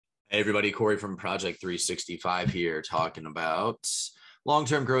Hey everybody, Corey from Project 365 here talking about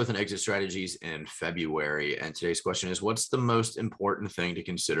long-term growth and exit strategies in February. And today's question is, what's the most important thing to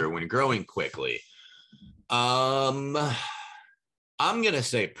consider when growing quickly? Um, I'm going to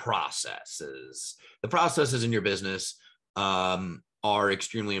say processes. The processes in your business are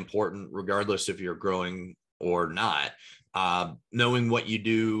extremely important regardless if you're growing or not. Knowing what you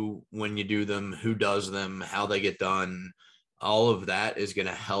do, when you do them, who does them, how they get done, all of that is going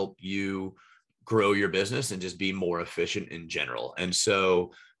to help you grow your business and just be more efficient in general. And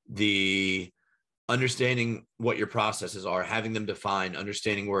so the understanding what your processes are, having them defined,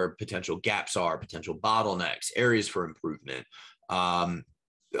 understanding where potential gaps are, potential bottlenecks, areas for improvement. Um,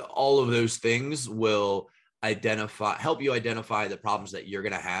 all of those things will help you identify the problems that you're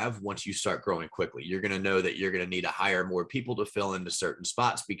going to have once you start growing quickly. You're going to know that you're going to need to hire more people to fill into certain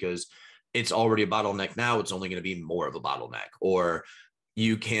spots because it's already a bottleneck now. It's only going to be more of a bottleneck, or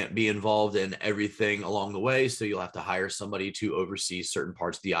you can't be involved in everything along the way. So you'll have to hire somebody to oversee certain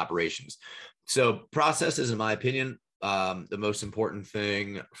parts of the operations. So processes, in my opinion, the most important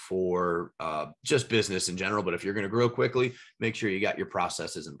thing for just business in general. But if you're going to grow quickly, make sure you got your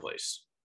processes in place.